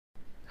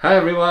Hi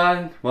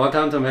everyone,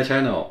 welcome to my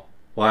channel,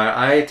 where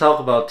I talk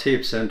about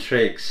tips and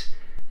tricks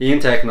in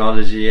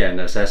technology and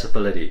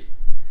accessibility.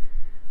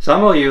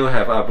 Some of you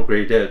have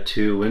upgraded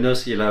to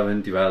Windows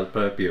 11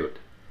 developer build.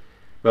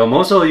 Well,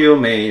 most of you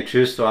may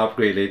choose to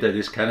upgrade later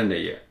this calendar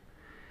year.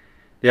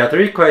 There are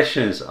three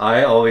questions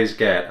I always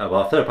get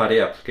about third-party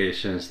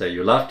applications that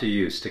you love to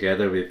use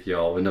together with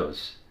your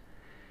Windows.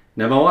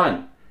 Number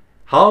one,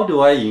 how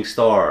do I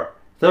install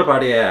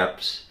third-party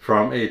apps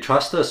from a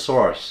trusted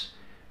source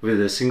with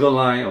a single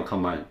line of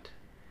command?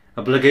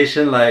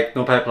 Applications like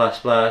Notepad++,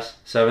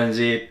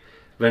 7-Zip,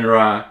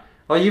 WinRAR,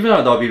 or even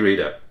Adobe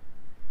Reader.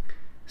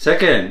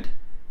 Second,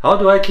 how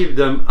do I keep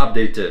them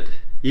updated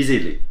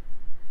easily?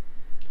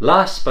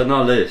 Last but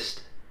not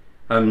least,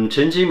 I'm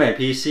changing my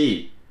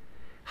PC.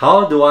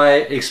 How do I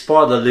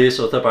export the list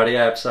of third-party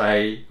apps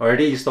I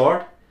already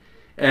installed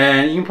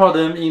and import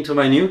them into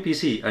my new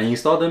PC and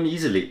install them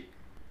easily?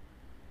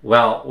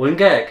 Well,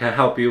 Winget can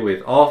help you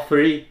with all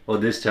three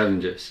of these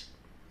challenges.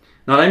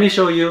 Now let me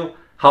show you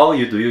how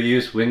you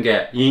use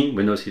Winget in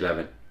Windows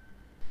 11.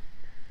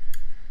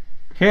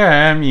 Here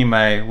I am in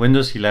my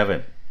Windows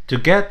 11. To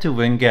get to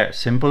Winget,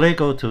 simply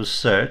go to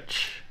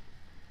Search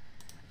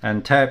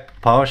and type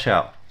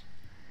PowerShell.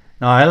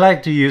 Now I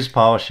like to use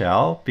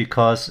PowerShell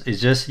because it's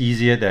just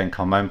easier than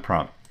command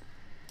prompt.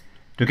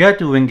 To get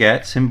to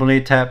Winget, simply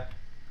tap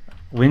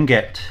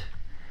Winget.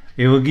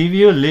 It will give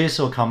you a list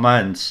of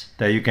commands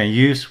that you can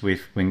use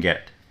with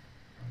Winget.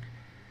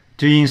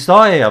 To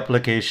install an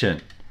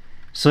application,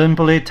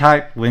 simply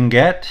type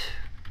Winget,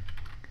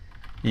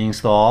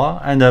 install,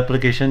 and the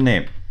application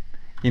name.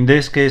 In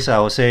this case, I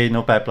will say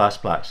Notepad++.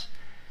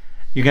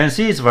 You can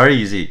see it's very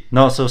easy,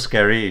 not so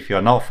scary if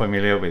you're not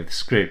familiar with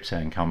scripts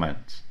and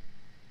commands.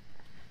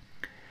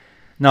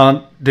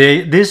 Now,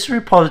 this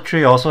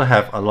repository also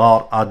have a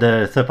lot of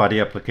other third-party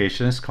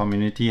applications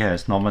community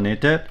has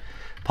nominated.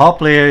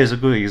 PowerPlayer is a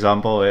good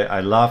example. I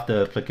love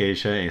the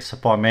application. It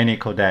supports many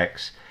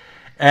codecs.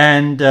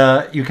 And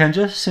you can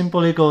just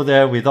simply go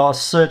there without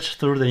search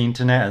through the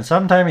internet, and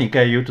sometimes it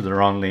gets you to the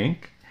wrong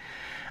link.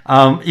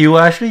 You will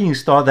actually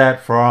install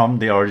that from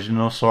the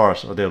original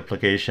source of the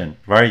application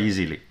very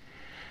easily.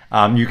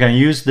 You can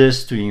use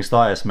this to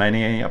install as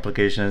many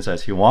applications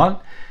as you want.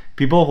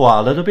 People who are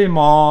a little bit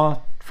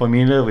more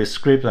familiar with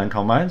scripts and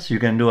commands, you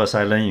can do a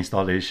silent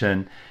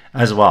installation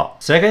as well.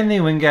 Second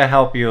thing Winget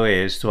help you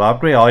is to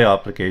upgrade all your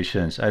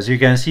applications. As you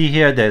can see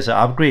here, there's an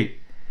upgrade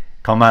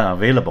command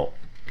available.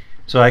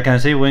 So I can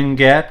say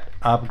Winget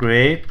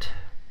upgrade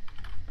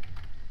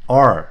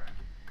or.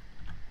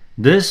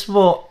 This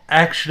will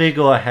actually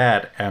go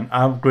ahead and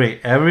upgrade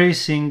every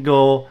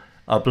single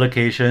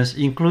applications,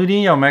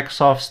 including your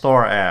Microsoft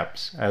Store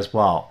apps as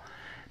well,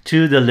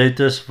 to the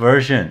latest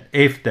version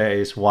if there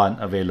is one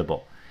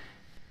available.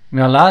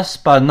 Now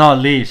last but not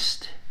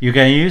least, you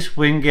can use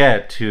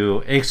Winget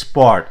to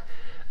export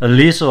a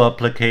list of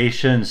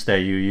applications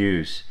that you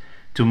use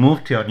to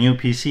move to your new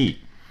PC.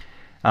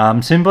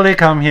 Simply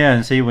come here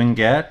and say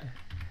Winget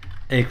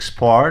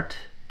export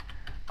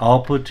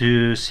output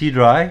to C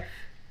drive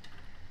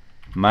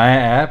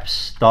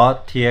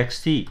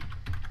myapps.txt.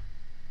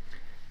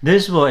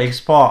 This will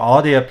export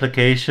all the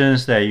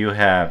applications that you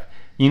have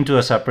into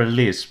a separate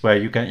list where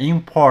you can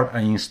import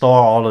and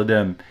install all of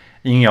them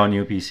in your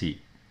new PC.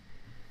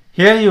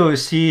 Here you will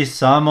see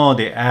some of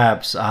the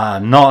apps are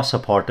not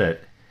supported.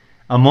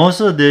 Most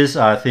of these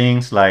are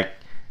things like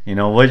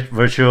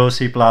Virtual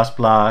C++,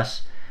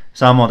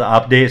 some of the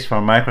updates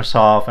from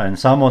Microsoft, and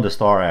some of the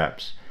store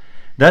apps.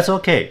 That's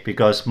okay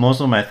because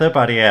most of my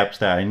third-party apps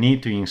that I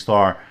need to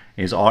install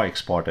is all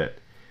exported.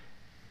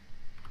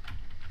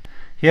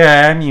 Here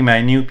I am in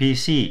my new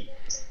PC.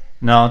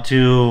 Now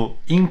to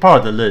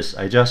import the list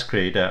I just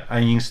created, I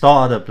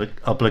install other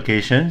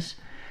applications.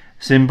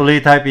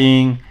 Simply type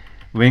in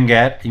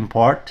Winget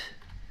import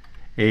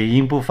a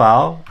input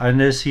file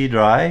under C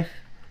drive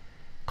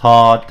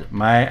called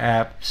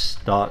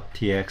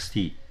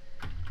myapps.txt.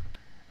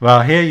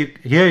 Well, here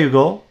you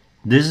go.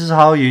 This is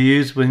how you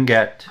use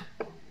Winget.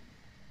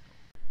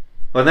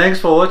 Well, thanks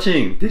for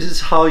watching. This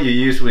is how you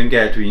use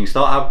Winget to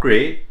install,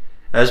 upgrade,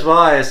 as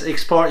well as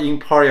export,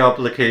 import your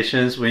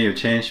applications when you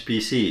change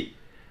PC.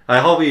 I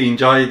hope you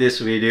enjoyed this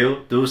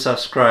video. Do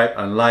subscribe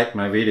and like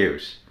my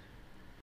videos.